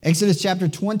Exodus chapter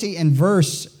 20 and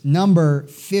verse number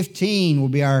 15 will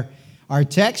be our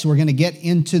text. We're going to get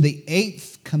into the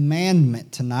Eighth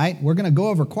Commandment tonight. We're going to go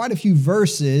over quite a few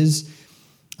verses.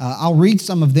 I'll read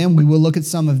some of them. We will look at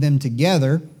some of them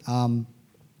together.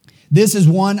 This is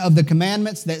one of the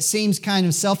commandments that seems kind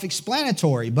of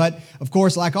self-explanatory, but of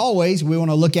course, like always, we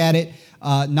want to look at it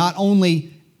not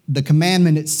only the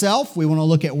commandment itself, we want to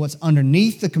look at what's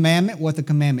underneath the commandment, what the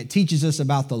commandment teaches us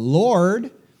about the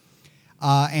Lord,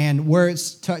 and where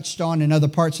it's touched on in other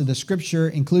parts of the Scripture,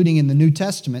 including in the New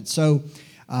Testament. So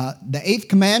the Eighth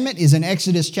Commandment is in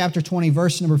Exodus chapter 20,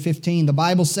 verse number 15. The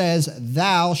Bible says,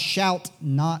 "Thou shalt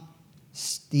not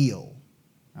steal."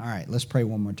 All right, let's pray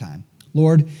one more time.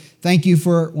 Lord, thank you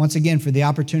once again for the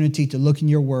opportunity to look in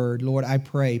your word. Lord, I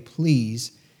pray,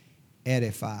 please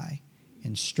edify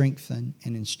and strengthen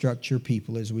and instruct your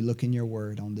people as we look in your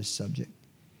word on this subject.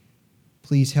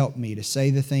 Please help me to say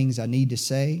the things I need to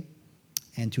say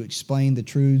and to explain the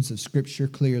truths of Scripture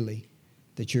clearly,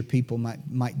 that your people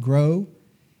might grow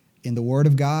in the Word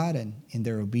of God and in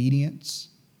their obedience,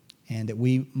 and that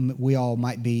we all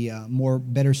might be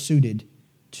better suited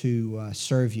to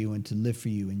serve you and to live for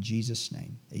you. In Jesus'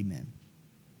 name, amen.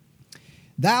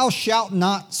 Thou shalt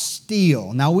not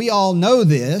steal. Now, we all know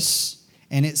this,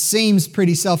 and it seems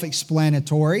pretty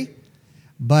self-explanatory,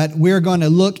 but we're going to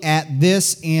look at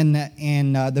this in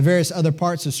the various other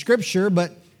parts of Scripture.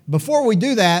 But before we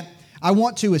do that, I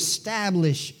want to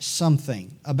establish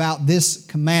something about this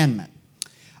commandment.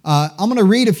 I'm going to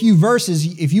read a few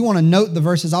verses. If you want to note the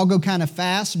verses, I'll go kind of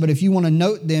fast, but if you want to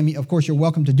note them, of course, you're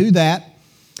welcome to do that.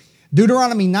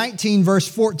 Deuteronomy 19, verse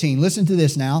 14. Listen to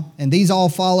this now, and these all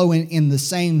follow in the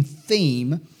same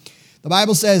theme. The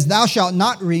Bible says, "Thou shalt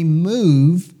not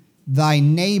remove thy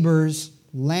neighbor's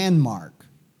landmark,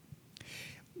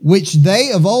 which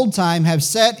they of old time have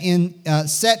set in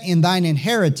thine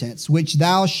inheritance, which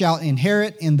thou shalt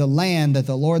inherit in the land that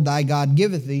the Lord thy God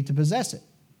giveth thee to possess it."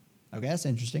 Okay, that's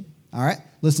interesting. All right,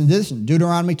 listen to this in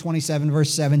Deuteronomy 27,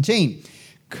 verse 17.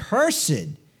 "Cursed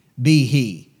be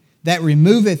he that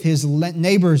removeth his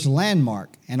neighbor's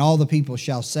landmark," and all the people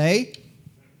shall say,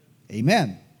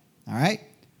 Amen. All right,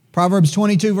 Proverbs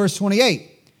 22, verse 28.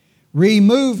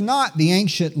 "Remove not the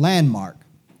ancient landmark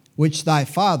which thy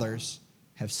fathers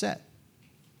have set."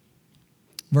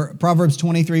 Proverbs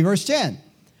 23, verse 10.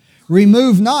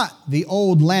 "Remove not the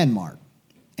old landmark,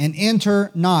 and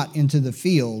enter not into the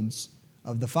fields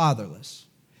of the fatherless."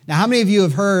 Now, how many of you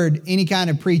have heard any kind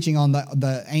of preaching on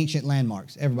the ancient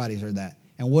landmarks? Everybody's heard that.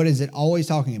 And what is it always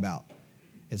talking about?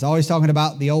 It's always talking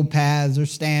about the old paths or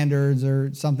standards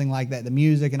or something like that, the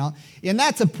music and all. And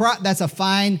that's a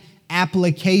fine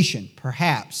application,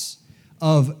 perhaps,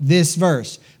 of this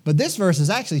verse. But this verse is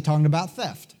actually talking about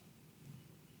theft.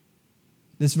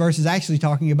 This verse is actually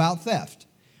talking about theft.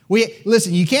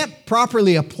 Listen, you can't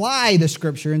properly apply the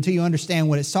Scripture until you understand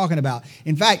what it's talking about.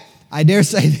 In fact, I dare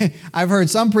say that I've heard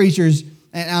some preachers,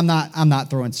 and I'm not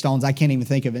throwing stones. I can't even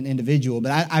think of an individual,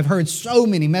 but I've heard so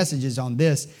many messages on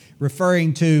this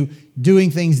referring to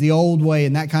doing things the old way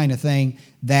and that kind of thing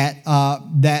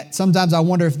that sometimes I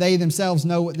wonder if they themselves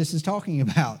know what this is talking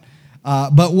about.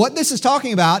 But what this is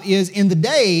talking about is in the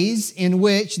days in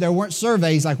which there weren't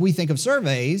surveys like we think of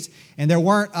surveys, and there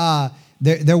weren't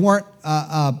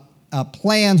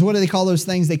plans. What do they call those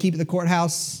things they keep at the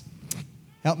courthouse?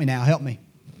 Help me now. Help me.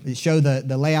 They show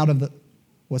the layout of the.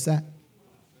 What's that?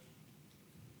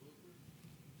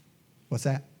 What's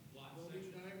that?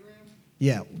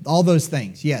 Yeah, all those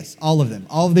things. Yes, all of them.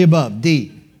 All of the above.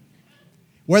 D.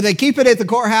 Where they keep it at the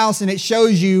courthouse and it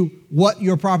shows you what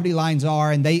your property lines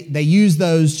are, and they use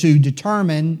those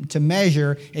to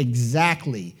measure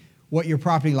exactly what your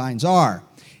property lines are.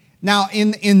 Now,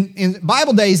 in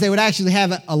Bible days, they would actually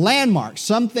have a landmark,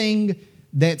 something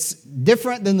that's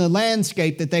different than the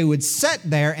landscape that they would set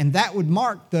there, and that would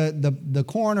mark the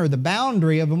corner, the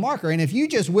boundary of a marker. And if you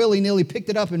just willy-nilly picked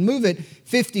it up and move it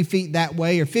 50 feet that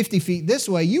way or 50 feet this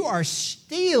way, you are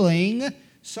stealing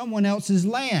someone else's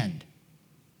land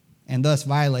and thus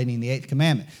violating the Eighth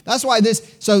Commandment. That's why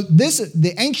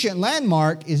the ancient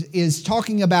landmark is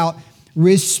talking about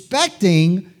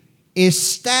respecting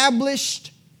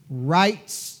established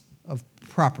rights of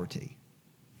property.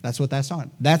 That's what that's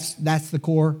on. That's the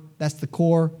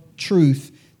core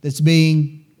truth that's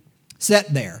being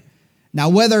set there. Now,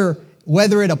 whether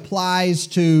it applies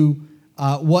to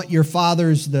what your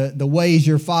fathers, the ways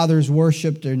your fathers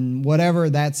worshipped and whatever,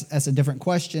 that's a different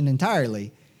question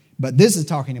entirely. But this is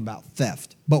talking about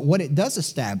theft. But what it does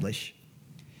establish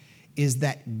is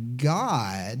that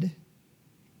God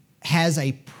has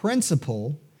a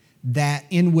principle that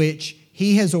in which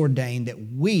He has ordained that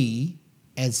we,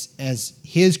 as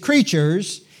His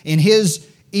creatures, in his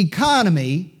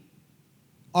economy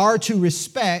are to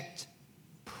respect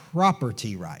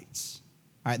property rights.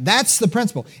 All right, that's the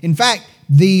principle. In fact,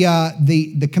 the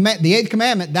Eighth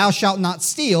Commandment, thou shalt not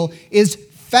steal, is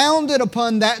founded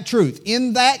upon that truth.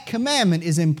 In that commandment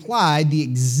is implied the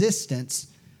existence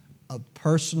of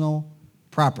personal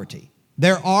property.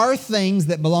 There are things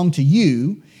that belong to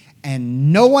you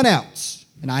and no one else.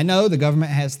 And I know the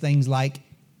government has things like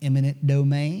eminent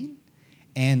domain,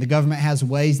 and the government has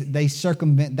ways that they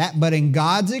circumvent that. But in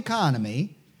God's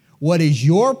economy, what is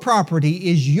your property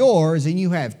is yours, and you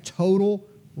have total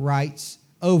rights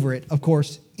over it, of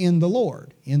course, in the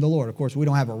Lord. In the Lord. Of course, we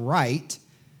don't have a right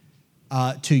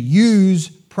to use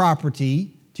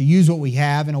property, to use what we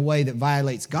have in a way that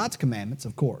violates God's commandments,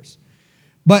 of course.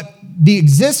 But the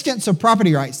existence of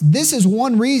property rights, this is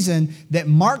one reason that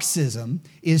Marxism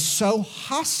is so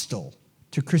hostile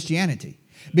to Christianity.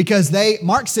 Because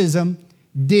Marxism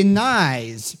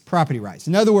denies property rights.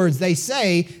 In other words, they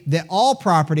say that all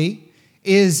property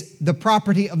is the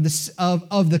property of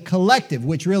the collective,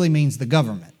 which really means the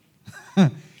government.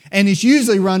 And it's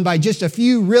usually run by just a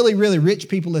few really, really rich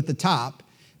people at the top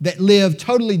that live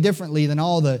totally differently than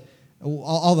all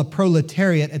the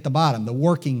proletariat at the bottom, the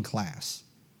working class.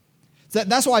 So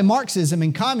that's why Marxism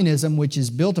and communism, which is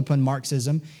built upon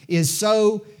Marxism, is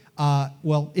so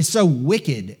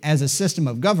wicked as a system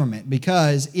of government,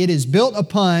 because it is built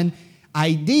upon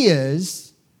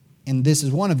ideas, and this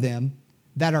is one of them,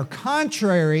 that are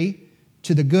contrary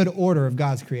to the good order of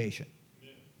God's creation.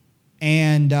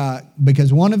 And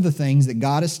because one of the things that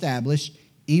God established,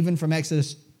 even from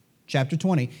Exodus chapter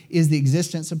 20, is the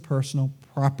existence of personal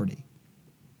property.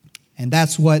 And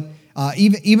that's what,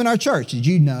 even our church, did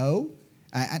you know?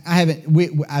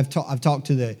 I've talked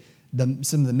to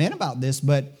some of the men about this,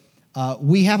 but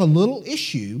we have a little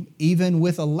issue even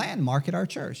with a landmark at our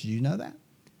church. Did you know that?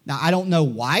 Now, I don't know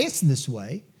why it's this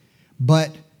way,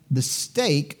 but the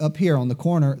stake up here on the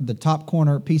corner, the top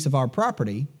corner piece of our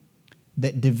property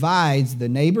that divides the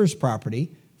neighbor's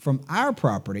property from our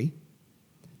property,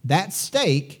 that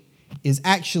stake is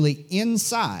actually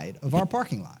inside of our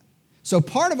parking lot. So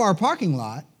part of our parking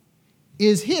lot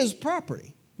is his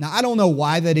property. Now, I don't know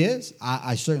why that is.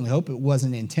 I certainly hope it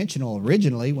wasn't intentional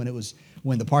originally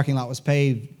when the parking lot was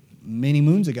paved many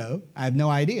moons ago. I have no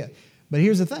idea. But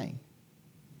here's the thing.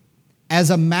 As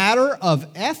a matter of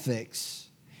ethics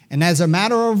and as a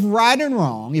matter of right and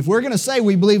wrong, if we're going to say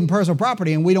we believe in personal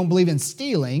property and we don't believe in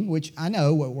stealing, which I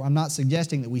know, I'm not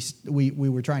suggesting that we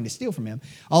were trying to steal from him.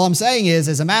 All I'm saying is,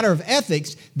 as a matter of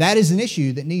ethics, that is an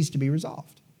issue that needs to be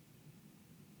resolved.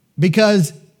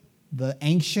 Because the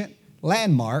ancient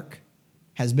landmark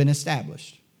has been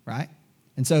established, right?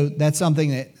 And so that's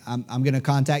something that I'm going to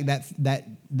contact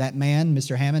that man,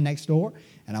 Mr. Hammond, next door,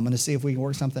 and I'm going to see if we can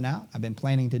work something out. I've been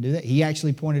planning to do that. He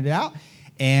actually pointed it out,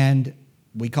 and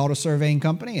we called a surveying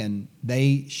company, and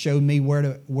they showed me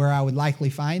where I would likely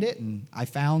find it, and I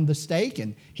found the stake,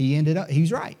 and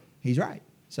he's right. He's right.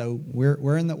 So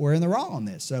we're in the wrong on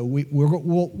this. So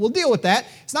we'll deal with that.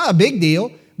 It's not a big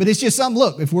deal, but it's just something.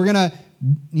 Look, if we're going to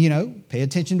pay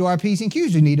attention to our P's and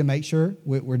Q's, we need to make sure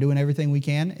we're doing everything we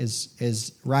can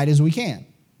as right as we can.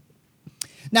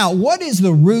 Now, what is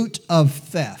the root of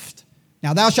theft?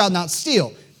 Now, thou shalt not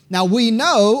steal. Now, we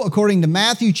know, according to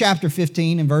Matthew chapter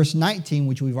 15 and verse 19,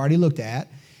 which we've already looked at,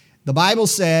 the Bible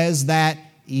says that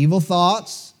evil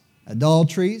thoughts,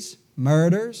 adulteries,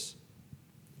 murders,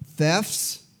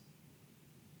 thefts,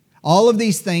 all of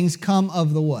these things come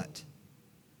of the what?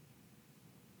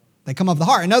 They come of the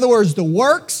heart. In other words, the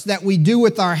works that we do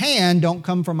with our hand don't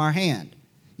come from our hand.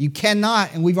 You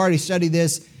cannot, and we've already studied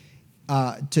this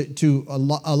to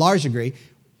a large degree,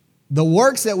 the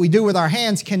works that we do with our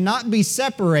hands cannot be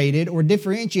separated or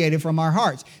differentiated from our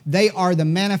hearts. They are the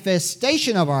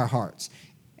manifestation of our hearts.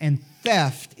 And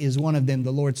theft is one of them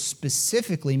the Lord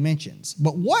specifically mentions.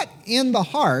 But what in the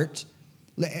heart,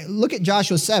 look at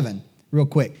Joshua 7 real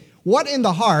quick. What in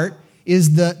the heart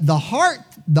is the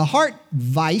heart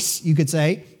vice, you could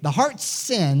say, the heart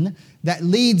sin that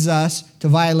leads us to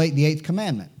violate the Eighth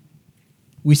Commandment.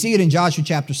 We see it in Joshua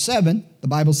chapter 7. The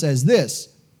Bible says this.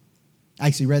 I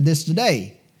actually read this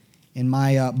today in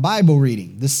my Bible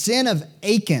reading. The sin of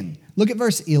Achan. Look at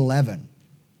verse 11.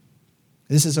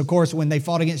 This is, of course, when they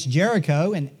fought against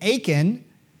Jericho, and Achan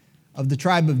of the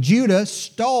tribe of Judah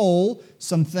stole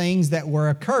some things that were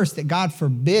accursed that God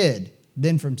forbid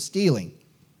them from stealing.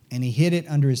 And he hid it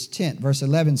under his tent. Verse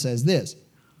 11 says this.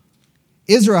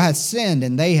 Israel hath sinned,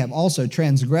 and they have also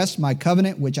transgressed my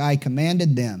covenant which I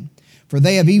commanded them. For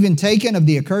they have even taken of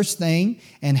the accursed thing,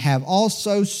 and have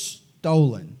also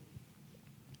stolen.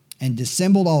 And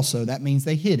dissembled also, that means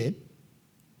they hid it,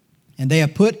 And they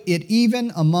have put it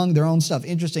even among their own stuff.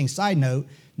 Interesting side note,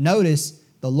 notice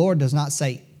the Lord does not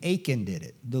say Achan did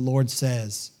it. The Lord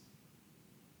says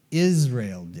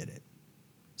Israel did it.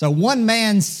 So one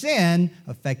man's sin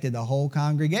affected the whole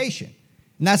congregation.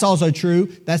 And that's also true.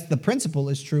 That's the principle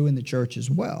is true in the church as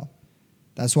well.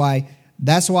 That's why,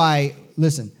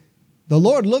 listen, the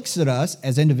Lord looks at us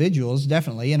as individuals,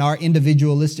 definitely, in our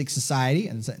individualistic society,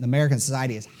 and the American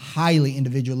society is highly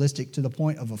individualistic to the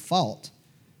point of a fault,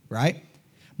 right?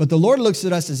 But the Lord looks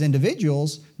at us as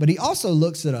individuals, but he also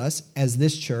looks at us as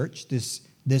this church,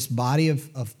 this body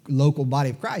of local body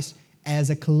of Christ, as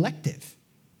a collective.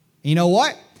 You know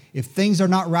what? If things are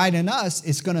not right in us,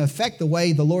 it's going to affect the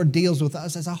way the Lord deals with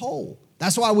us as a whole.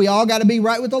 That's why we all got to be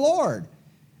right with the Lord,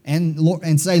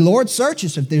 and say, Lord, search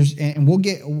us if there's, and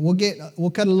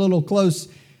we'll cut a little close.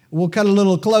 We'll cut a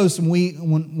little close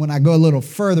when I go a little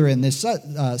further in this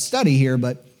study here.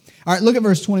 But all right, look at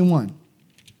verse 21.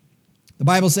 The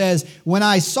Bible says,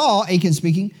 Achan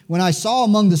speaking, when I saw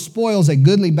among the spoils a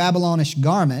goodly Babylonish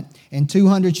garment and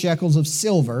 200 shekels of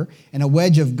silver and a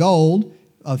wedge of gold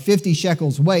of 50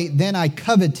 shekels weight, then I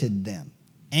coveted them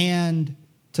and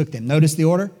took them. Notice the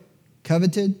order,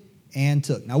 coveted and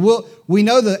took. Now we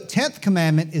know the 10th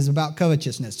commandment is about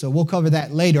covetousness, so we'll cover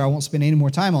that later. I won't spend any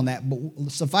more time on that, but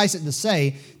suffice it to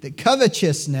say that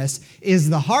covetousness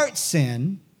is the heart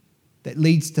sin that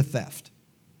leads to theft,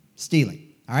 stealing.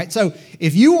 All right, so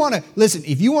if I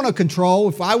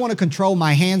want to control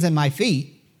my hands and my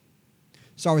feet,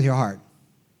 start with your heart.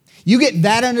 You get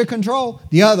that under control,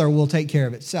 the other will take care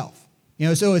of itself.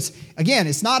 So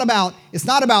it's not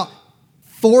about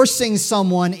forcing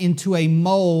someone into a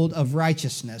mold of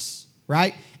righteousness,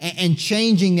 right? And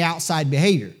changing the outside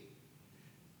behavior.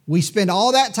 We spend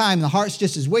all that time, the heart's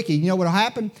just as wicked. You know what will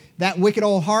happen? That wicked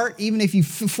old heart, even if you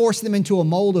force them into a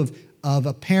mold of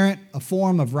a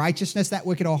form of righteousness, that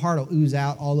wicked old heart will ooze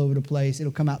out all over the place.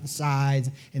 It'll come out the sides,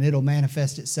 and it'll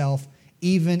manifest itself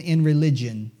even in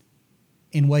religion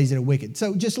in ways that are wicked.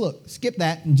 So just skip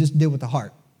that and just deal with the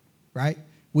heart, right?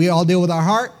 We all deal with our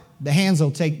heart. The hands will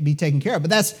be taken care of.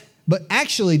 But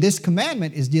actually, this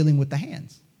commandment is dealing with the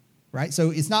hands, right?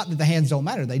 So it's not that the hands don't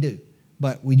matter. They do.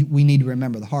 But we need to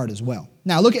remember the heart as well.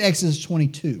 Now look at Exodus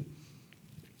 22.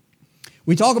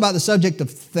 We talk about the subject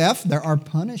of theft. There are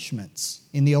punishments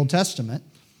in the Old Testament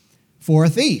for a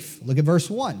thief. Look at verse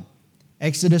 1.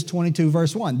 Exodus 22,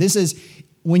 verse 1. This is,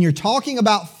 when you're talking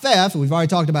about theft, we've already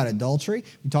talked about adultery,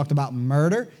 we talked about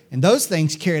murder, and those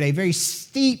things carried a very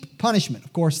steep punishment.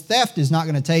 Of course, theft is not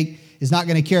going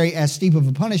to carry as steep of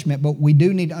a punishment, but we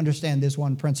do need to understand this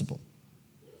one principle.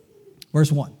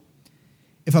 Verse 1.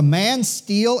 If a man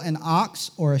steal an ox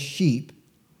or a sheep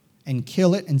and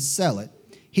kill it and sell it,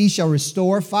 he shall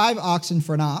restore 5 oxen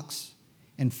for an ox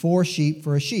and 4 sheep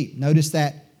for a sheep. Notice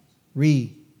that,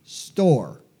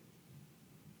 restore,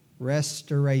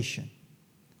 restoration.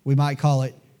 We might call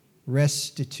it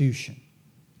restitution.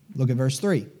 Look at verse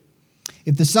 3.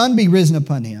 If the sun be risen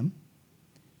upon him,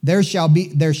 there shall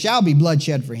be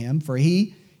bloodshed for him, for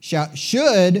he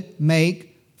should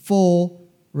make full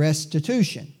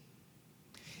restitution.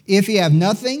 If he have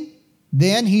nothing,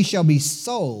 then he shall be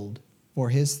sold for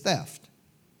his theft.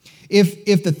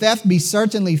 If the theft be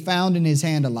certainly found in his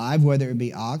hand alive, whether it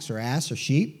be ox or ass or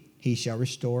sheep, he shall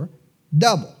restore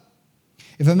double.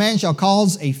 If a man shall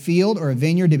cause a field or a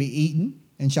vineyard to be eaten,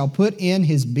 and shall put in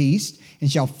his beast,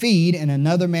 and shall feed in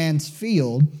another man's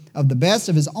field, of the best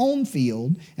of his own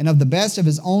field, and of the best of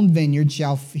his own vineyard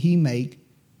shall he make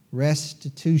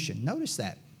restitution. Notice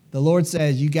that. The Lord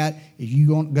says, if you're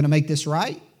going to make this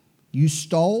right, you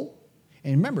stole.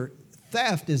 And remember,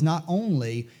 theft is not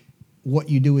only what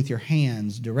you do with your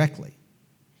hands directly.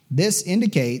 This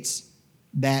indicates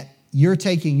that you're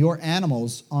taking your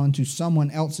animals onto someone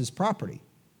else's property.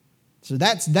 So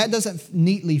that doesn't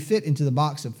neatly fit into the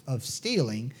box of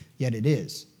stealing, yet it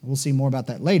is. We'll see more about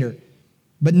that later.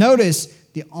 But notice,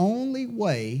 the only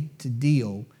way to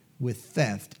deal with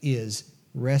theft is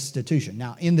restitution.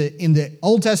 Now, in the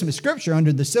Old Testament scripture,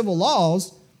 under the civil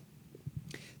laws,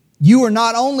 you are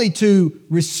not only to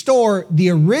restore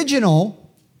the original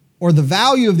or the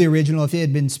value of the original if it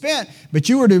had been spent, but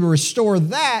you were to restore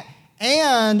that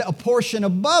and a portion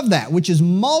above that, which is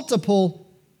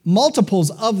multiples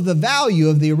of the value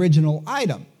of the original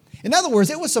item. In other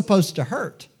words, it was supposed to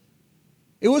hurt.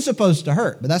 It was supposed to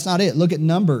hurt, but that's not it. Look at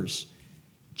Numbers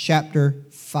chapter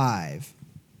 5.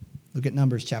 Look at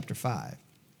Numbers chapter 5.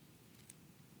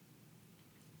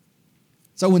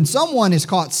 So when someone is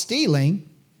caught stealing,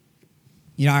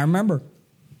 I remember,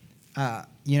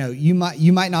 you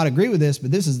might not agree with this,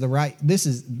 but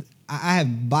I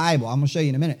have Bible. I'm going to show you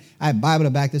in a minute. I have Bible to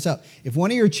back this up. If one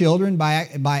of your children, I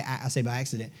say by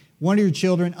accident, one of your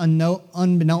children,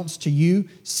 unbeknownst to you,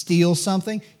 steals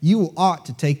something, you ought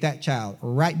to take that child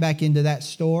right back into that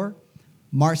store,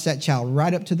 march that child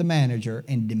right up to the manager,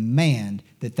 and demand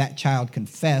that that child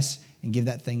confess and give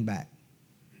that thing back.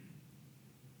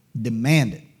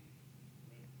 Demand it.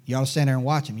 You ought to stand there and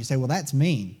watch them. You say, well, that's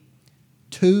mean.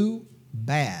 Too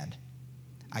bad.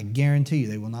 I guarantee you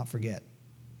they will not forget.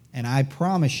 And I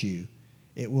promise you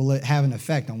it will have an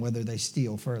effect on whether they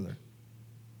steal further.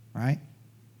 Right?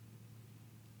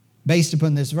 Based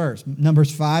upon this verse,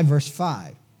 Numbers 5, verse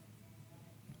 5.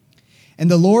 And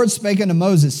the Lord spake unto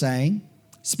Moses, saying,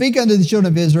 Speak unto the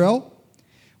children of Israel,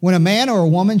 when a man or a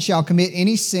woman shall commit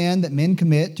any sin that men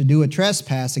commit to do a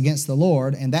trespass against the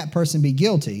Lord, and that person be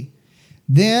guilty,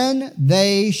 then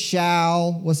they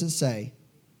shall, what's it say?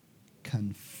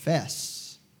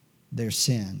 Confess their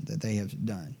sin that they have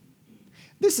done.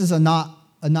 This is not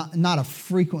a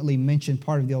frequently mentioned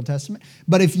part of the Old Testament.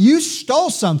 But if you stole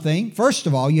something, first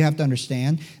of all, you have to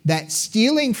understand that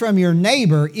stealing from your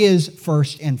neighbor is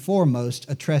first and foremost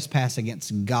a trespass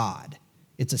against God.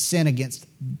 It's a sin against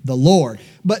the Lord.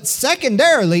 But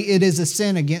secondarily, it is a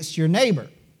sin against your neighbor.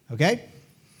 Okay?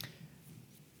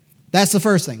 That's the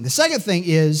first thing. The second thing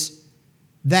is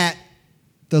that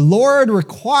the Lord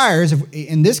requires,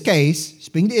 in this case,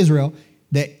 speaking to Israel,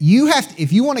 that you have to,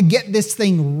 if you want to get this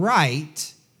thing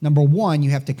right, number one, you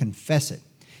have to confess it.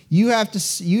 You have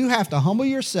to humble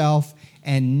yourself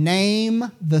and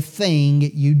name the thing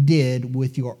you did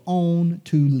with your own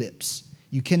two lips.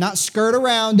 You cannot skirt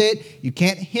around it. You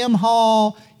can't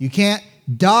hem-haw. You can't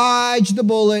dodge the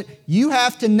bullet. You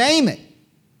have to name it.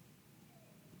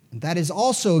 And that is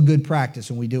also a good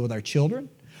practice when we deal with our children,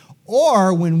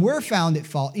 or when we're found at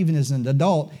fault, even as an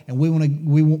adult, and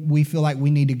we feel like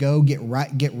we need to go get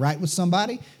right with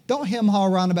somebody. Don't hem-haw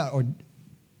around about, or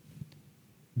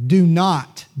do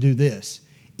not do this.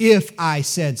 If I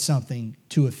said something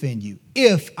to offend you,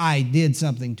 if I did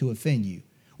something to offend you.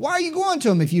 Why are you going to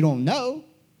them if you don't know?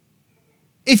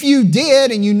 If you did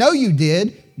and you know you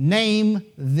did, name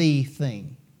the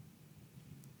thing.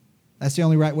 That's the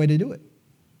only right way to do it.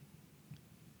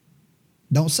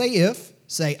 Don't say if.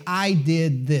 Say, I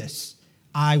did this.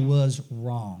 I was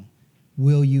wrong.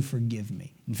 Will you forgive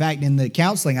me? In fact, in the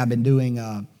counseling I've been doing,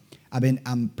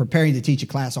 I'm preparing to teach a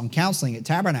class on counseling at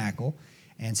Tabernacle,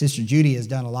 and Sister Judy has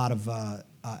done a lot of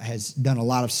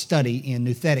study in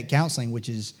nouthetic counseling, which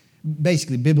is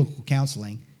basically biblical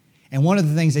counseling. And one of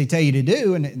the things they tell you to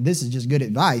do, and this is just good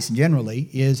advice generally,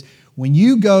 is when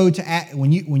you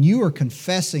when you are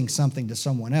confessing something to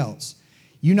someone else,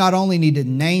 you not only need to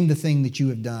name the thing that you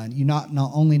have done, you not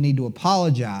only need to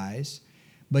apologize,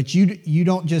 but you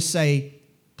don't just say,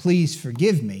 please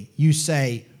forgive me. You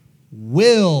say,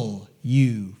 will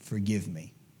you forgive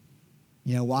me?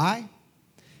 You know why?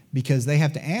 Because they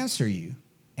have to answer you.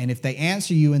 And if they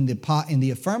answer you in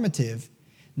the affirmative,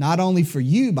 not only for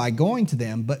you by going to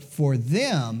them, but for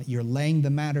them, you're laying the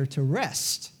matter to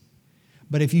rest.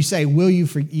 But if you say,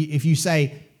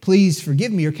 please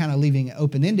forgive me, you're kind of leaving it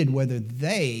open-ended whether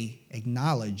they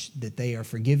acknowledge that they are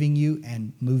forgiving you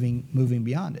and moving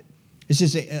beyond it. It's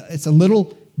just it's a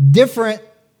little different,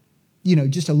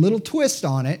 just a little twist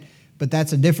on it, but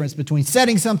that's a difference between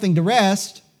setting something to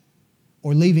rest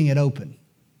or leaving it open,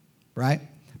 right?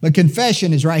 But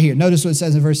confession is right here. Notice what it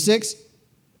says in verse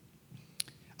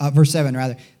 7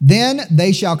 rather. Then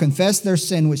they shall confess their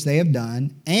sin which they have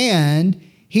done, and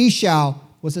he shall,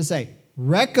 what's it say?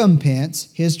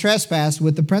 Recompense his trespass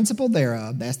with the principal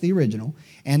thereof, that's the original,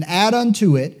 and add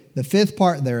unto it the fifth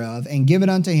part thereof, and give it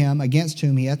unto him against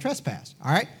whom he hath trespassed.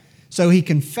 All right? So he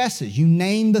confesses. You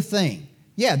name the thing.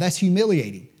 Yeah, that's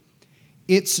humiliating.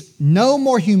 It's no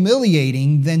more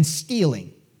humiliating than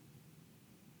stealing.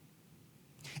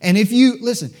 And if you,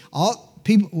 listen, all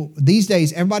people these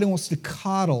days, everybody wants to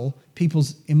coddle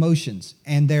people's emotions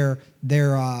and their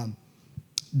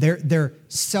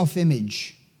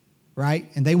self-image.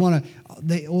 Right? And they want to,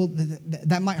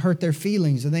 that might hurt their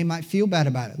feelings and they might feel bad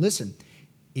about it. Listen,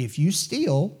 if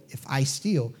I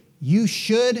steal, you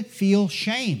should feel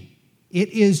shame. It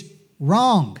is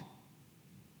wrong.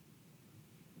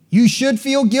 You should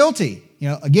feel guilty.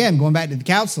 Again, going back to the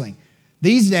counseling.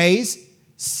 These days,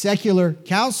 secular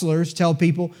counselors tell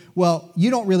people, well, you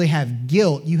don't really have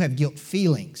guilt, you have guilt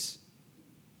feelings.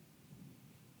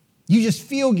 You just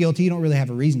feel guilty, you don't really have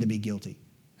a reason to be guilty.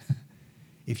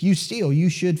 If you steal, you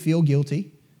should feel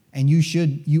guilty, and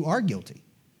you are guilty.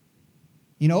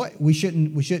 You know what? We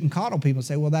shouldn't coddle people and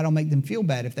say, well, that'll make them feel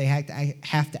bad if they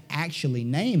have to actually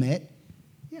name it.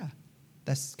 Yeah,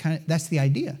 that's the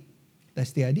idea.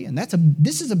 That's the idea. And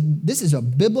this is a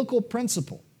biblical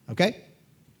principle, okay?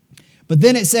 But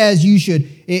then it says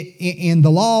in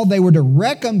the law, they were to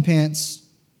recompense.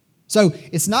 So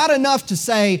it's not enough to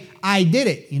say, I did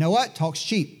it. You know what? Talk's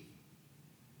cheap.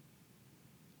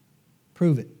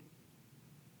 Prove it.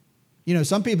 You know,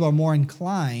 some people are more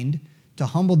inclined to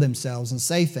humble themselves and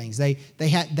say things.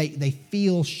 They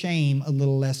feel shame a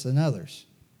little less than others.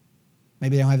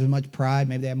 Maybe they don't have as much pride.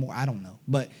 Maybe they have more. I don't know.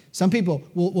 But some people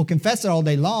will confess it all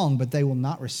day long, but they will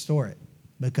not restore it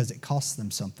because it costs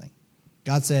them something.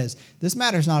 God says, this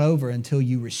matter's not over until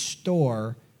you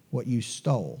restore what you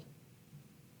stole.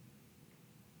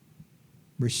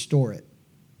 Restore it.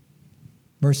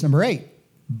 Verse number 8.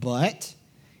 But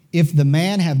if the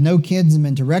man have no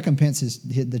kinsman to recompense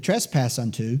the trespass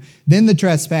unto, then let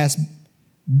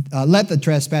the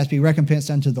trespass be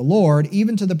recompensed unto the Lord,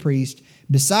 even to the priest,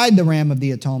 beside the ram of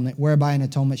the atonement, whereby an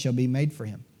atonement shall be made for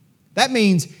him. That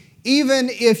means even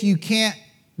if you can't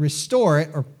restore it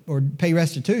or pay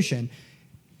restitution,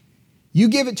 you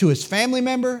give it to his family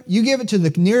member, you give it to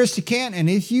the nearest you can, and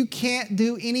if you can't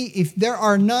do if there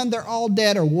are none, they're all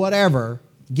dead or whatever,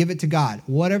 give it to God.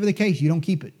 Whatever the case, you don't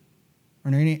keep it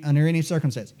under any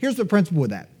circumstance. Here's the principle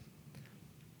with that.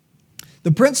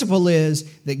 The principle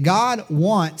is that God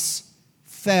wants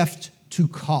theft to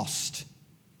cost.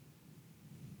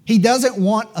 He doesn't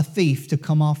want a thief to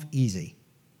come off easy.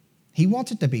 He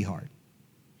wants it to be hard.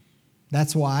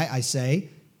 That's why I say,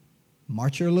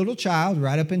 march your little child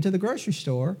right up into the grocery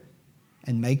store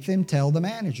and make them tell the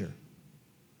manager.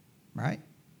 Right?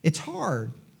 It's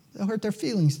hard. They'll hurt their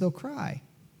feelings. They'll cry.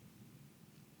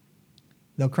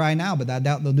 They'll cry now, but I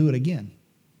doubt they'll do it again.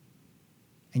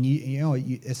 And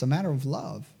it's a matter of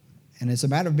love. And it's a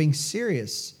matter of being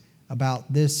serious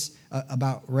about this,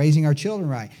 about raising our children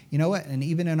right. You know what? And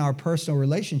even in our personal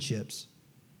relationships,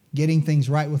 getting things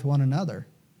right with one another.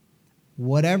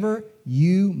 Whatever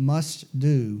you must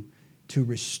do to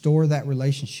restore that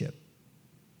relationship.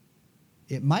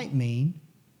 It might mean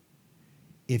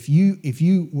if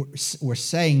you were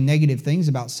saying negative things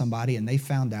about somebody and they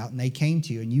found out and they came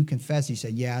to you and you confessed, you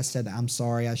said, yeah, I said that. I'm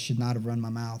sorry. I should not have run my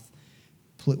mouth.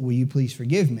 Will you please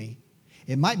forgive me?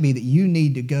 It might be that you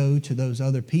need to go to those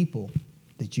other people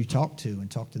that you talk to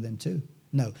and talk to them too.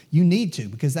 No, you need to,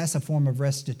 because that's a form of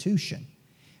restitution,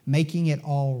 making it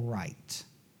all right.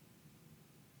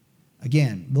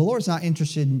 Again, the Lord's not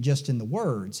interested just in the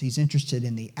words. He's interested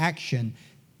in the action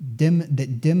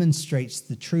that demonstrates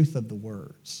the truth of the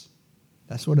words.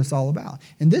 That's what it's all about.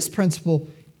 And this principle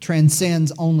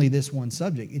transcends only this one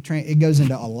subject. It goes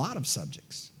into a lot of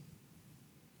subjects.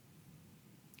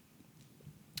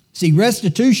 See,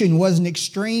 restitution was an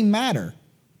extreme matter.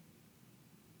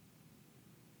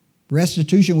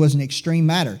 Restitution was an extreme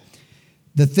matter.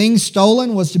 The thing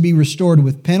stolen was to be restored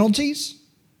with penalties.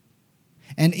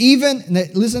 And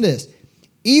listen to this,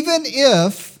 even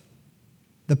if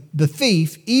the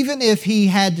thief, even if he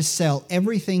had to sell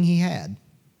everything he had,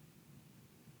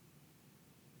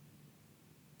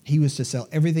 he was to sell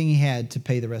everything he had to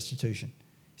pay the restitution.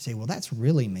 You say, well, that's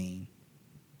really mean.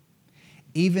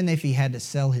 Even if he had to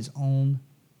sell his own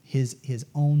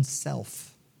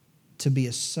self to be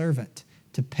a servant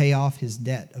to pay off his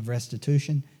debt of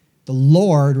restitution, the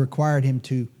Lord required him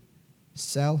to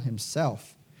sell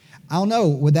himself. I don't know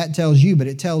what that tells you, but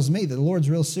it tells me that the Lord's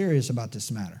real serious about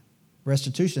this matter.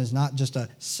 Restitution is not just a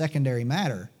secondary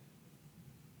matter.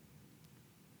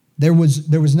 There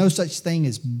was no such thing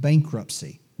as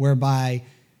bankruptcy, whereby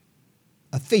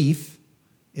a thief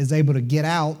is able to get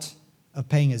out of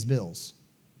paying his bills.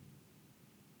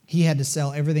 He had to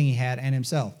sell everything he had and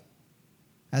himself.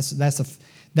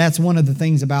 That's one of the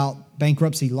things about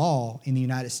bankruptcy law in the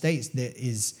United States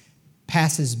that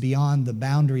passes beyond the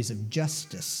boundaries of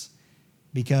justice.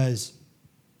 Because,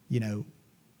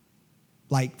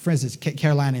 like, for instance,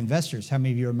 Carolina Investors, how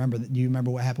many of you remember? Do you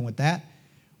remember what happened with that?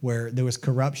 Where there was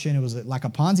corruption. It was like a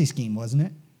Ponzi scheme, wasn't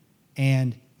it?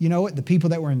 And you know what? The people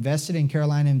that were invested in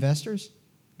Carolina Investors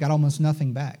got almost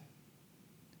nothing back.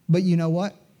 But you know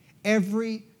what?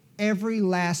 Every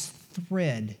last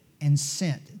thread and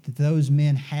cent that those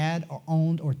men had or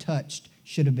owned or touched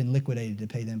should have been liquidated to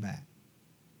pay them back.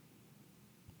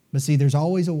 But see, there's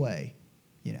always a way,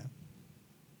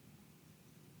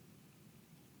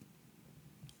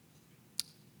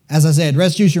 As I said,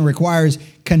 restitution requires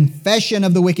confession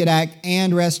of the wicked act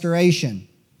and restoration.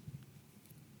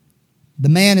 The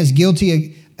man is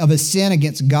guilty of a sin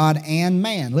against God and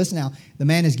man. Listen now, the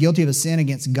man is guilty of a sin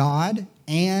against God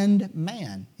and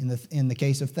man in the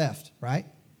case of theft, right?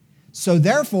 So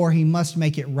therefore, he must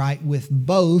make it right with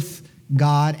both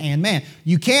God and man.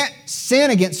 You can't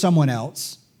sin against someone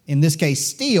else in this case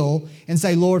steal, and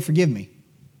say, Lord, forgive me,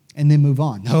 and then move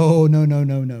on. No.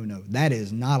 That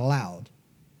is not allowed.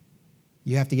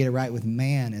 You have to get it right with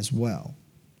man as well,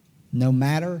 no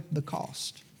matter the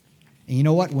cost. And you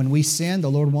know what? When we sin, the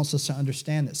Lord wants us to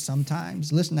understand that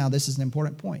sometimes, listen now, this is an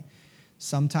important point.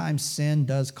 Sometimes sin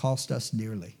does cost us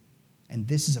dearly. And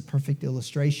this is a perfect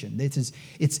illustration.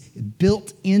 It's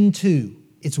built into,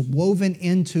 it's woven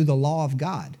into the law of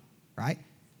God, right?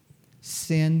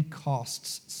 Sin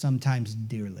costs sometimes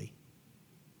dearly.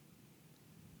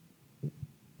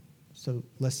 So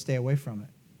let's stay away from it,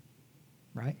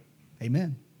 right?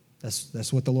 Amen.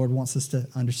 That's what the Lord wants us to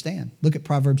understand. Look at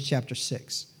Proverbs chapter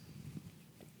 6.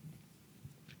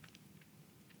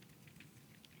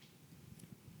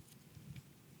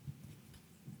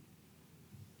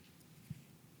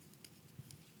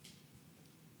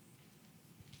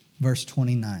 Verse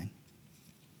 29.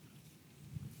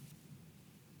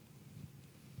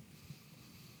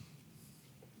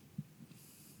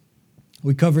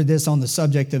 We covered this on the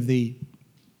subject of the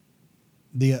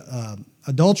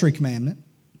adultery commandment.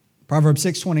 Proverbs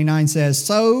 6:29 says,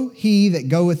 "So he that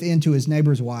goeth into his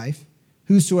neighbor's wife,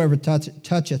 whosoever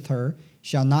toucheth her,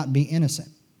 shall not be innocent."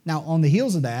 Now, on the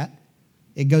heels of that,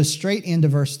 it goes straight into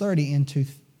verse 30 into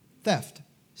theft,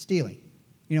 stealing.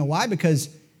 You know why? Because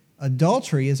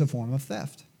adultery is a form of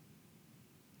theft.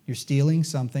 You're stealing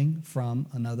something from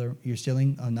another, you're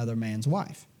stealing another man's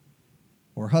wife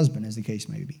or husband, as the case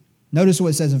may be. Notice what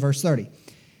it says in verse 30.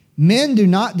 "Men do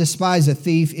not despise a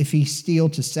thief if he steal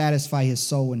to satisfy his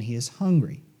soul when he is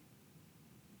hungry.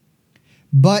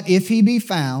 But if he be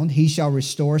found, he shall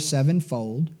restore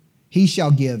sevenfold. He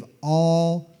shall give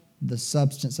all the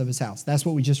substance of his house." That's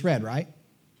what we just read, right?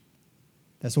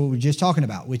 That's what we were just talking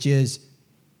about, which is,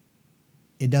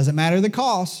 it doesn't matter the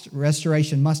cost,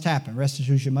 restoration must happen.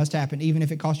 Restitution must happen, even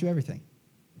if it costs you everything.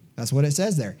 That's what it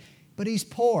says there. But he's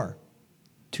poor.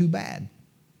 Too bad.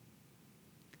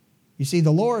 You see,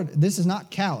 the Lord, this is not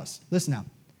callous. Listen now.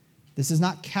 This is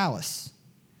not callous.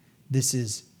 This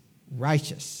is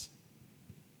righteous.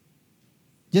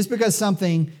 Just because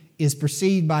something is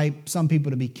perceived by some people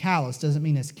to be callous doesn't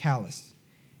mean it's callous.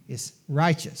 It's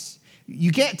righteous.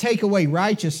 You can't take away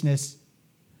righteousness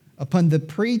upon the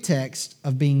pretext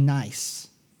of being nice.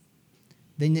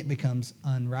 Then it becomes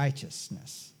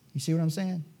unrighteousness. You see what I'm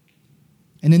saying?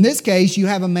 And in this case, you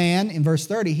have a man in verse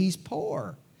 30, he's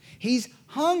poor. He's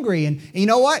hungry. And you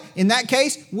know what? In that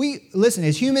case, listen,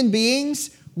 as human beings,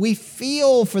 we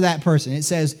feel for that person. It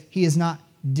says he is not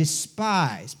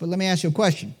despised. But let me ask you a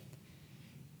question.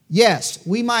 Yes,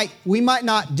 we might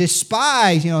not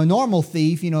despise, a normal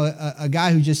thief, a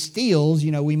guy who just steals,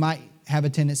 we might have a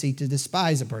tendency to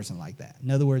despise a person like that.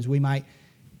 In other words, we might,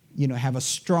 have a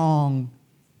strong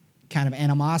kind of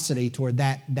animosity toward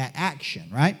that action,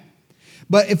 right?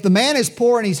 But if the man is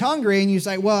poor and he's hungry, and you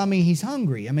say, well, he's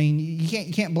hungry.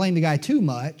 You can't blame the guy too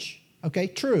much. Okay,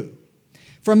 true.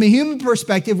 From a human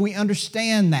perspective, we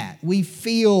understand that. We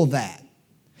feel that.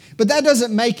 But that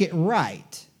doesn't make it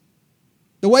right.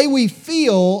 The way we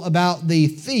feel about the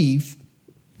thief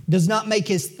does not make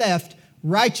his theft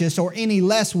righteous or any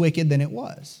less wicked than it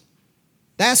was.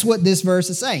 That's what this verse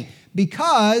is saying.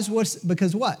 Because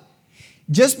what?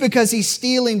 Just because he's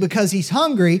stealing because he's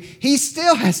hungry, he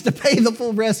still has to pay the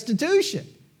full restitution.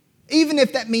 Even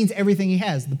if that means everything he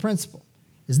has. The principle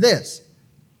is this.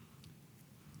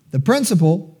 The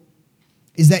principle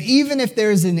is that even if there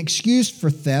is an excuse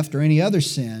for theft or any other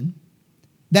sin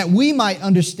that we might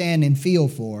understand and feel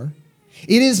for,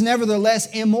 it is nevertheless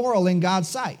immoral in God's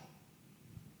sight.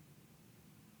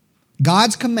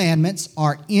 God's commandments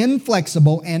are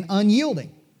inflexible and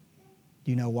unyielding.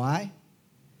 Do you know why?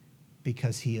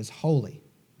 Because he is holy.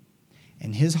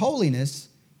 And his holiness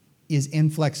is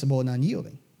inflexible and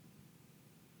unyielding.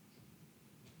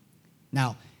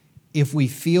 Now, if we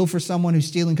feel for someone who's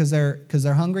stealing because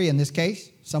they're hungry, in this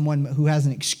case, someone who has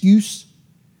an excuse,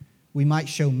 we might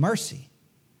show mercy.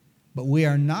 But we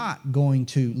are not going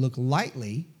to look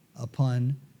lightly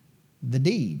upon the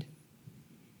deed.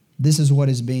 This is what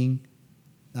is being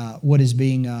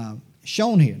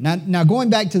shown here. Now, going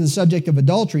back to the subject of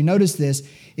adultery, notice this.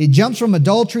 It jumps from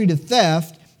adultery to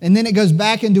theft, and then it goes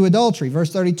back into adultery.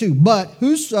 Verse 32, "But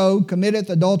whoso committeth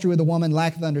adultery with a woman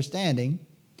lacketh understanding."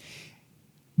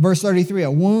 Verse 33,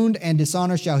 "A wound and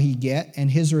dishonor shall he get,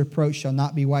 and his reproach shall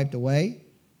not be wiped away."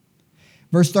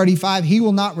 Verse 35, "He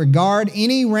will not regard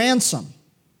any ransom,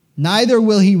 neither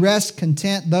will he rest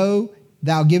content though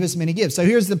thou givest many gifts." So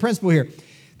here's the principle here.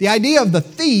 The idea of the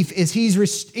thief is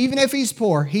even if he's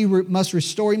poor, he must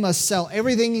restore, he must sell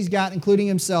everything he's got, including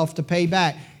himself, to pay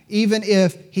back, even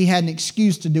if he had an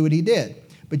excuse to do what he did.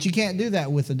 But you can't do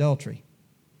that with adultery.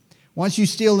 Once you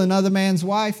steal another man's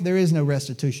wife, there is no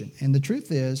restitution. And the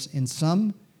truth is,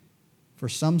 for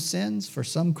some sins, for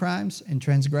some crimes and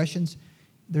transgressions,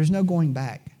 there's no going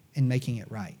back and making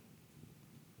it right.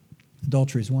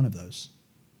 Adultery is one of those.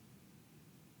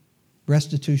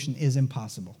 Restitution is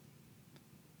impossible.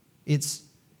 It's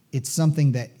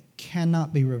something that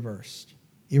cannot be reversed,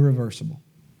 irreversible.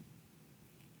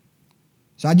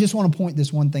 So I just want to point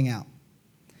this one thing out.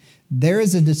 There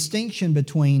is a distinction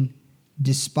between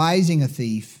despising a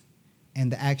thief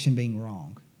and the action being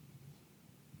wrong.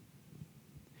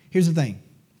 Here's the thing.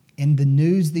 In the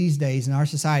news these days in our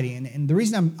society, and the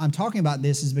reason I'm talking about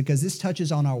this is because this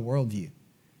touches on our worldview,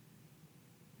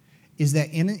 is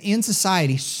that in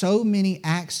society, so many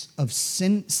acts of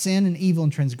sin and evil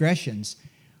and transgressions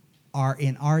are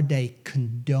in our day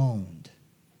condoned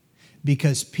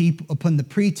because people, upon the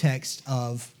pretext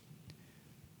of,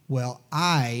 well,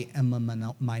 I am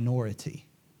a minority,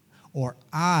 or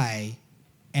I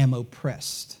am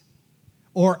oppressed,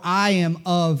 or I am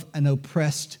of an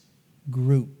oppressed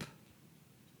group.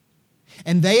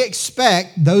 And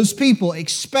those people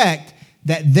expect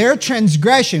that their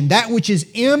transgression, that which is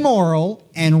immoral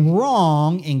and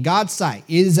wrong in God's sight,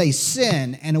 is a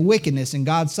sin and a wickedness in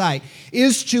God's sight,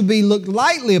 is to be looked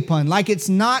lightly upon, like it's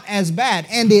not as bad.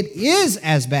 And it is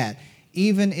as bad,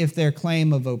 even if their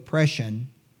claim of oppression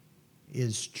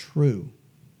is true.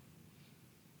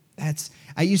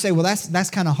 You say, well, that's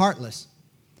kind of heartless.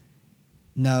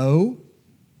 No,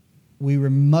 we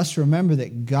must remember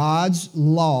that God's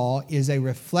law is a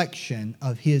reflection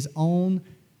of His own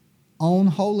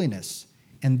holiness,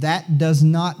 and that does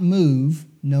not move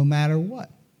no matter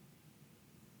what.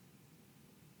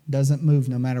 Doesn't move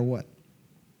no matter what.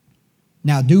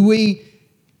 Now,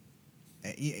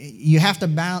 you have to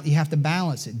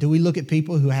balance it. Do we look at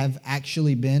people who have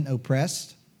actually been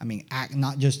oppressed? I mean,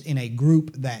 not just in a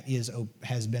group that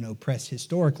has been oppressed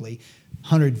historically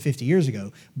 150 years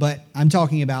ago, but I'm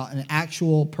talking about an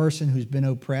actual person who's been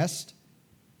oppressed.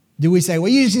 Do we say,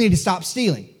 well, you just need to stop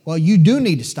stealing? Well, you do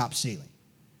need to stop stealing.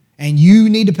 And you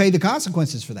need to pay the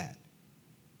consequences for that.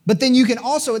 But then you can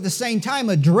also at the same time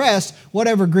address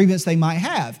whatever grievance they might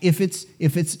have if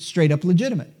it's straight up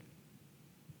legitimate.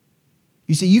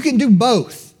 You see, you can do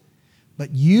both.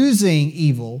 But using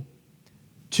evil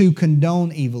to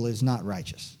condone evil is not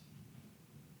righteous.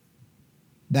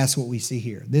 That's what we see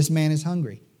here. This man is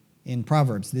hungry. In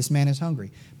Proverbs, this man is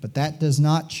hungry. But that does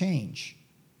not change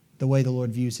the way the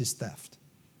Lord views his theft.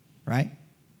 Right?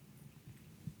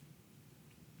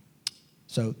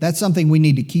 So that's something we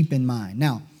need to keep in mind.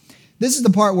 Now, this is the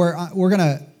part where I'm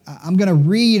going to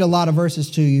read a lot of verses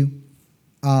to you,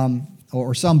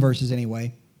 or some verses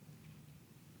anyway.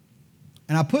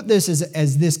 And I put this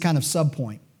as this kind of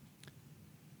subpoint.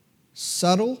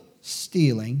 Subtle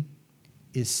stealing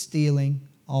is stealing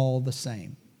all the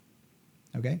same.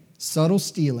 Okay? Subtle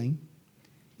stealing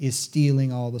is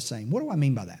stealing all the same. What do I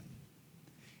mean by that?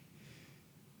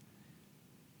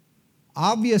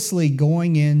 Obviously,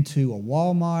 going into a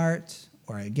Walmart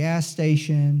or a gas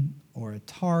station or a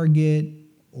Target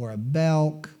or a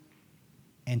Belk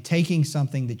and taking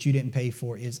something that you didn't pay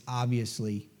for is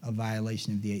obviously a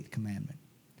violation of the Eighth Commandment.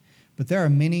 But there are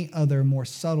many other more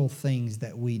subtle things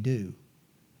that we do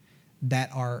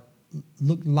that are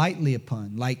looked lightly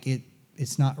upon, like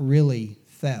it's not really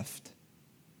theft,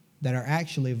 that are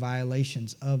actually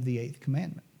violations of the Eighth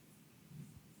Commandment.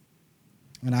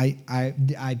 And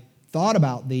I thought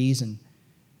about these and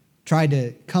tried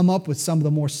to come up with some of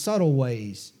the more subtle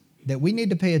ways that we need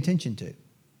to pay attention to.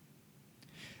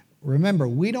 Remember,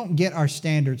 we don't get our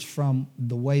standards from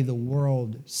the way the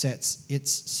world sets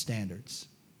its standards.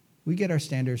 We get our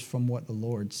standards from what the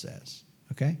Lord says,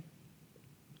 okay?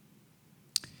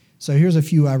 So here's a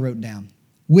few I wrote down.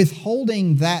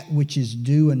 Withholding that which is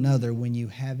due another when you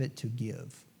have it to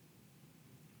give.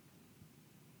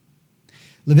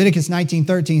 Leviticus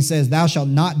 19:13 says, "Thou shalt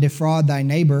not defraud thy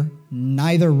neighbor,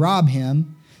 neither rob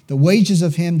him. The wages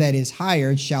of him that is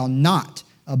hired shall not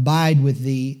abide with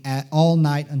thee at all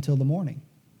night until the morning."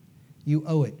 You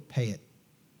owe it, pay it.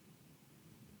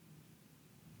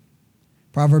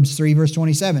 Proverbs 3, verse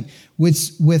 27,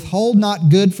 "Withhold not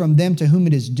good from them to whom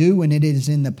it is due, when it is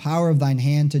in the power of thine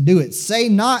hand to do it. Say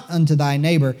not unto thy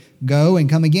neighbor, Go and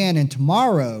come again, and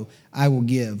tomorrow I will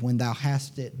give, when thou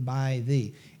hast it by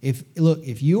thee."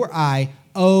 If you or I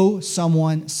owe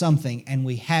someone something and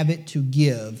we have it to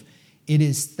give, it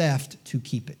is theft to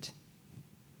keep it.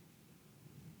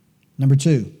 Number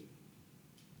 2,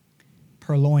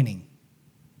 purloining.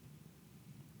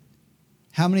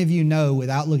 How many of you know,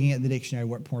 without looking at the dictionary,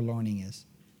 what purloining is?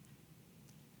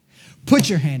 Put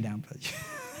your hand down, brother.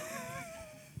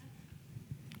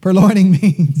 Purloining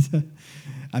means,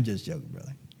 I'm just joking,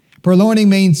 brother. Purloining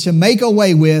means to make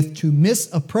away with, to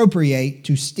misappropriate,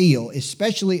 to steal,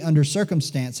 especially under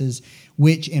circumstances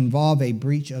which involve a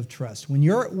breach of trust. When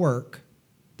you're at work,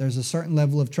 there's a certain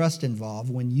level of trust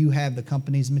involved when you have the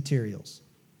company's materials.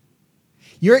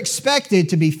 You're expected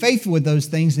to be faithful with those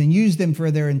things and use them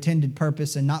for their intended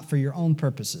purpose and not for your own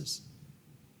purposes.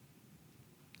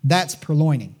 That's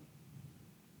purloining.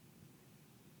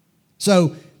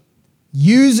 So,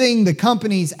 using the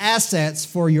company's assets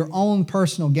for your own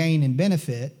personal gain and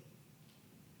benefit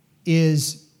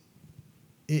it's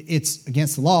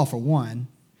against the law, for one.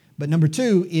 But number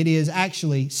two, it is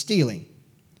actually stealing.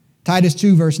 Titus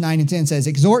 2, verse 9 and 10 says,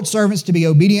 exhort servants to be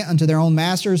obedient unto their own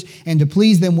masters and to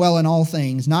please them well in all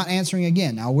things, not answering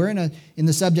again. Now, we're in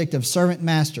the subject of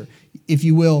servant-master, if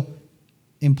you will,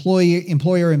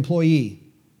 employer-employee.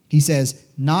 He says,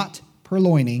 not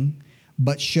purloining,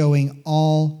 but showing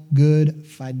all good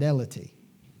fidelity,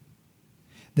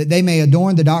 that they may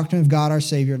adorn the doctrine of God our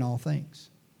Savior in all things.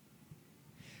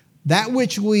 That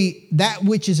which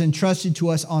is entrusted to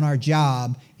us on our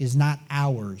job is not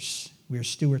ours. We are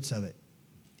stewards of it.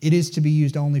 It is to be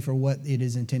used only for what it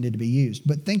is intended to be used.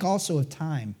 But think also of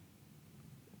time.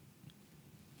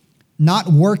 Not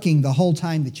working the whole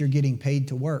time that you're getting paid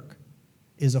to work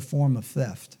is a form of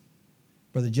theft.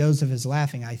 Brother Joseph is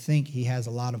laughing. I think he has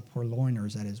a lot of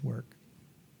purloiners at his work.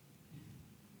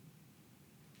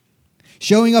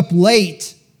 Showing up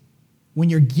late when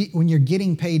you're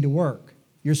getting paid to work.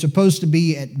 You're supposed to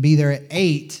be there at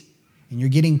 8, and you're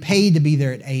getting paid to be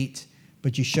there at 8,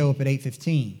 but you show up at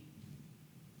 8:15.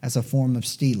 That's a form of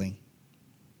stealing.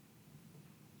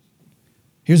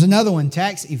 Here's another one,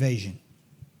 tax evasion.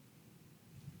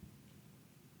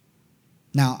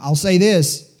 Now, I'll say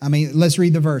this. Let's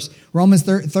read the verse. Romans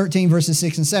 13, verses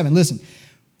 6 and 7. Listen.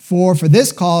 For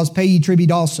this cause pay ye tribute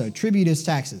also. Tribute is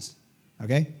taxes.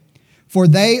 Okay? For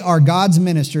they are God's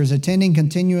ministers, attending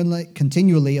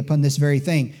continually upon this very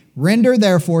thing. Render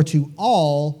therefore to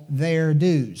all their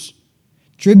dues.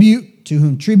 Tribute to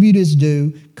whom tribute is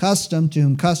due. Custom to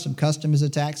whom custom. Custom is a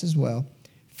tax as well.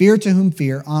 Fear to whom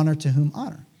fear. Honor to whom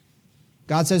honor.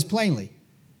 God says plainly,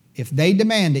 if they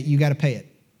demand it, you got to pay it.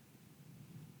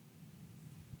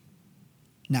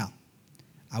 Now,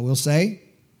 I will say,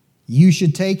 you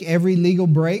should take every legal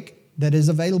break that is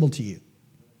available to you.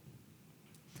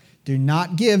 Do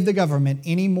not give the government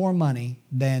any more money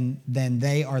than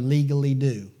they are legally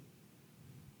due.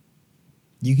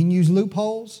 You can use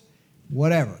loopholes,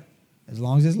 whatever, as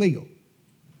long as it's legal.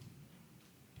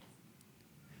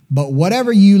 But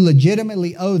whatever you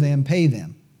legitimately owe them, pay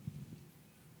them.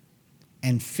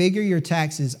 And figure your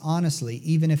taxes honestly,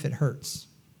 even if it hurts.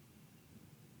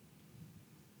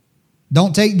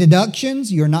 Don't take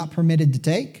deductions you're not permitted to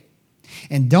take.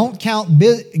 And don't count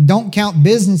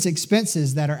business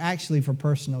expenses that are actually for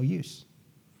personal use.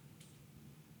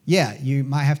 Yeah, you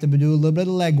might have to do a little bit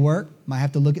of legwork, might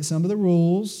have to look at some of the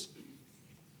rules,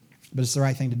 but it's the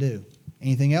right thing to do.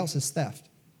 Anything else is theft.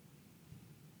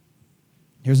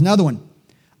 Here's another one.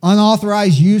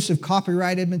 Unauthorized use of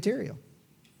copyrighted material.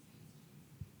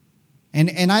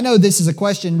 And I know this is a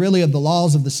question really of the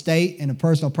laws of the state and of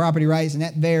personal property rights, and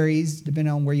that varies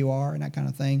depending on where you are and that kind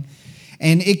of thing.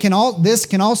 And this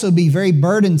can also be very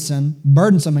burdensome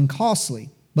and costly.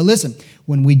 But listen,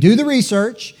 when we do the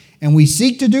research and we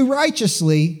seek to do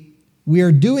righteously, we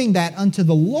are doing that unto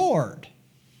the Lord,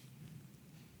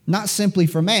 not simply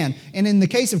for man. And in the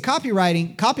case of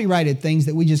copyrighted things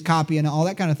that we just copy and all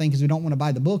that kind of thing because we don't want to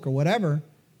buy the book or whatever,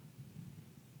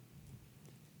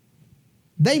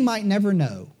 they might never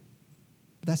know.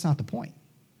 But that's not the point.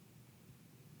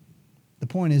 The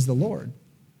point is the Lord.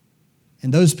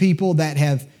 And those people that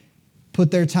have put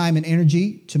their time and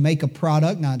energy to make a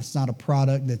product, now it's not a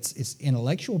product it's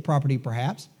intellectual property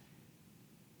perhaps.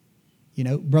 You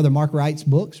know, Brother Mark writes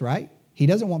books, right? He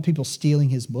doesn't want people stealing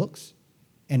his books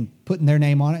and putting their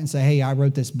name on it and say, hey, I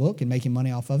wrote this book and making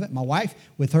money off of it. My wife,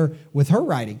 with her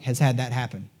writing, has had that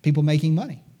happen. People making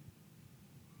money.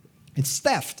 It's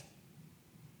theft.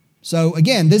 So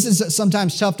again, this is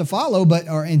sometimes tough to follow,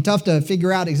 and tough to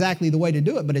figure out exactly the way to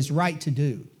do it, but it's right to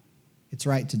do. It's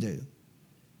right to do.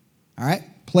 All right?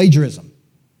 Plagiarism.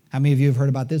 How many of you have heard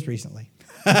about this recently?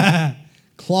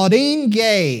 Claudine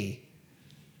Gay,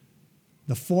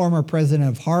 the former president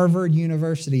of Harvard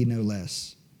University, no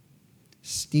less,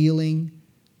 stealing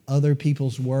other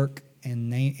people's work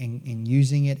and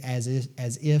using it as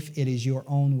if it is your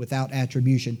own without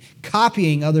attribution.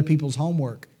 Copying other people's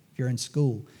homework if you're in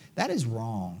school. That is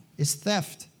wrong. It's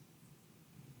theft.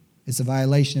 It's a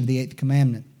violation of the Eighth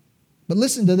Commandment. But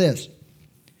listen to this.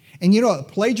 And you know what?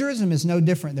 Plagiarism is no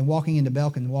different than walking into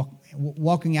Belk and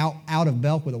walking out of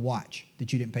Belk with a watch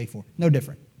that you didn't pay for. No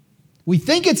different. We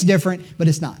think it's different, but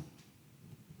it's not.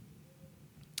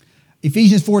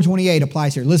 Ephesians 4:28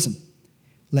 applies here. Listen.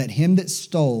 Let him that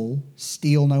stole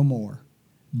steal no more,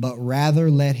 but rather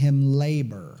let him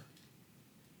labor.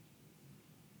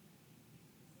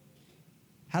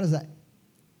 How does that?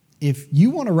 If you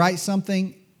want to write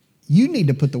something, you need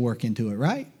to put the work into it,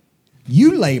 right?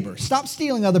 You labor. Stop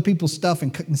stealing other people's stuff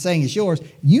and saying it's yours.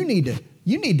 You need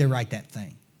to write that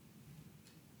thing.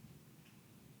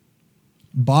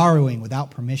 Borrowing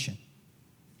without permission.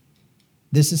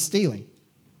 This is stealing.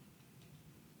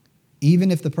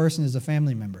 Even if the person is a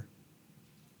family member.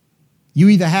 You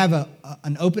either have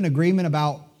an open agreement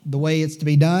about the way it's to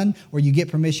be done, or you get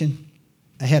permission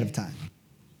ahead of time.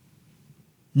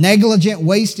 Negligent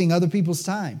wasting other people's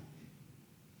time.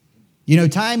 You know,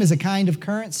 time is a kind of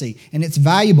currency, and it's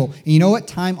valuable. And you know what?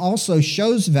 Time also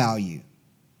shows value.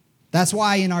 That's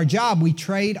why in our job, we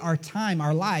trade our time,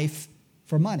 our life,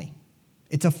 for money.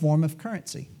 It's a form of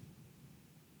currency.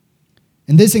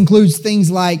 And this includes things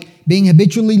like being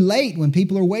habitually late when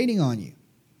people are waiting on you.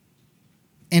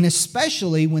 And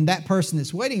especially when that person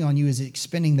that's waiting on you is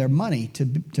expending their money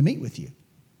to meet with you.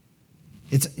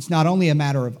 It's not only a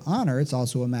matter of honor, it's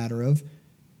also a matter of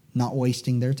not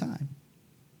wasting their time.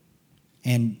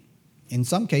 And in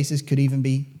some cases could even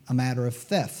be a matter of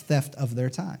theft of their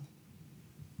time.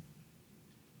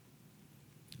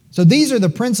 So these are the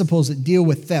principles that deal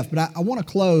with theft. But I want to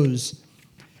close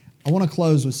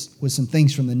with some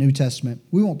things from the New Testament.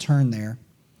 We won't turn there.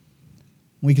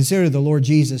 When we consider the Lord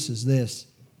Jesus as this.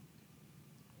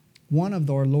 One of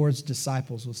our Lord's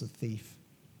disciples was a thief.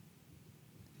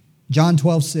 John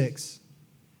 12:6.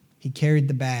 He carried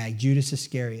the bag. Judas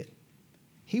Iscariot.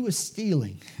 He was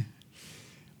stealing.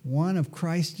 One of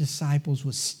Christ's disciples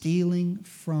was stealing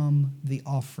from the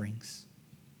offerings.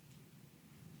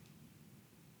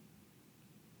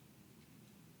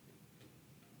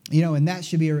 You know, and that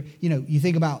should be, you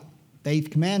think about the Eighth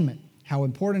Commandment, how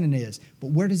important it is.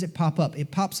 But where does it pop up?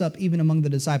 It pops up even among the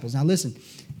disciples. Now listen,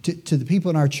 to the people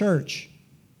in our church,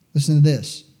 listen to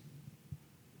this.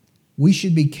 We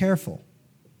should be careful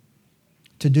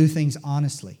to do things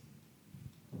honestly.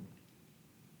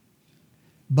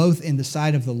 Both in the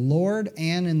sight of the Lord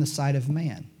and in the sight of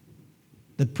man.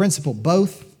 The principle,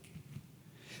 both.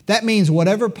 That means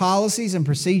whatever policies and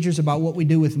procedures about what we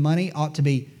do with money ought to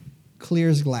be clear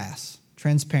as glass,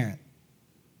 transparent.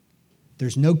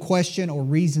 There's no question or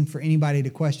reason for anybody to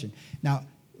question. Now,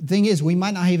 the thing is, we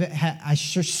might not even I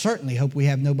certainly hope we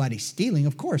have nobody stealing.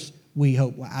 Of course, we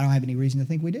hope. Well, I don't have any reason to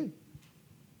think we do.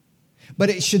 But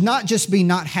it should not just be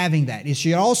not having that. It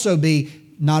should also be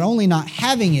not only not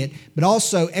having it, but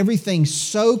also everything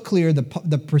so clear,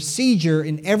 the procedure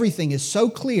and everything is so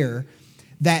clear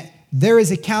that there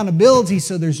is accountability,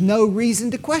 so there's no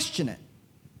reason to question it.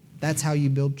 That's how you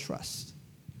build trust.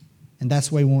 And that's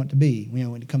the way we want it to be.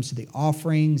 When it comes to the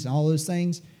offerings and all those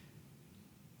things,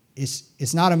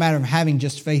 it's not a matter of having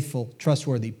just faithful,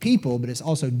 trustworthy people, but it's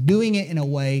also doing it in a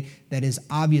way that is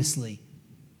obviously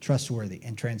trustworthy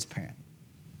and transparent.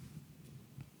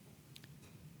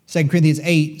 2 Corinthians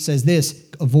 8 says this,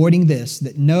 avoiding this,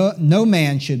 that no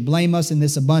man should blame us in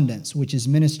this abundance, which is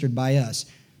ministered by us,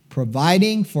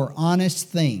 providing for honest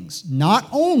things, not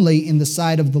only in the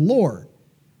sight of the Lord,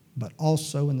 but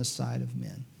also in the sight of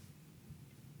men.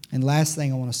 And last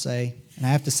thing I want to say, and I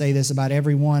have to say this about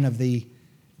every one of the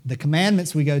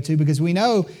commandments we go to, because we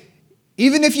know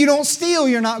even if you don't steal,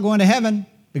 you're not going to heaven,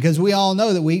 because we all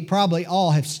know that we probably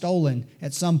all have stolen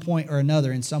at some point or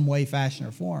another in some way, fashion,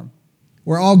 or form.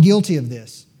 We're all guilty of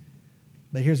this.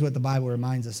 But here's what the Bible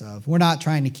reminds us of. We're not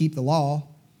trying to keep the law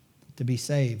to be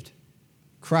saved.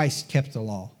 Christ kept the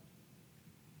law.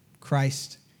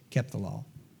 Christ kept the law.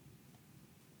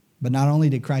 But not only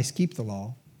did Christ keep the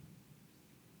law,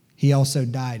 he also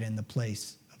died in the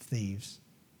place of thieves.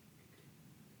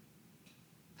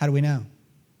 How do we know?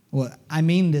 Well, I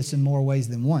mean this in more ways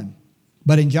than one.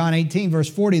 But in John 18, verse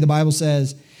 40, the Bible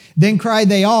says, then cried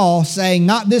they all, saying,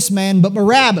 not this man, but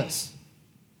Barabbas.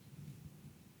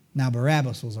 Now,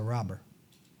 Barabbas was a robber.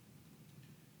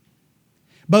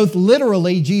 Both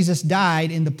literally, Jesus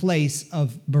died in the place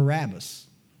of Barabbas,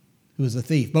 who was a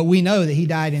thief. But we know that he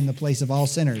died in the place of all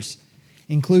sinners,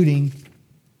 including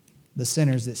the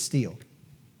sinners that steal.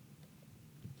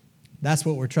 That's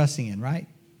what we're trusting in, right?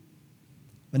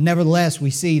 But nevertheless,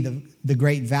 we see the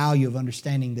great value of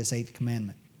understanding this Eighth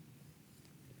Commandment.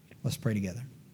 Let's pray together.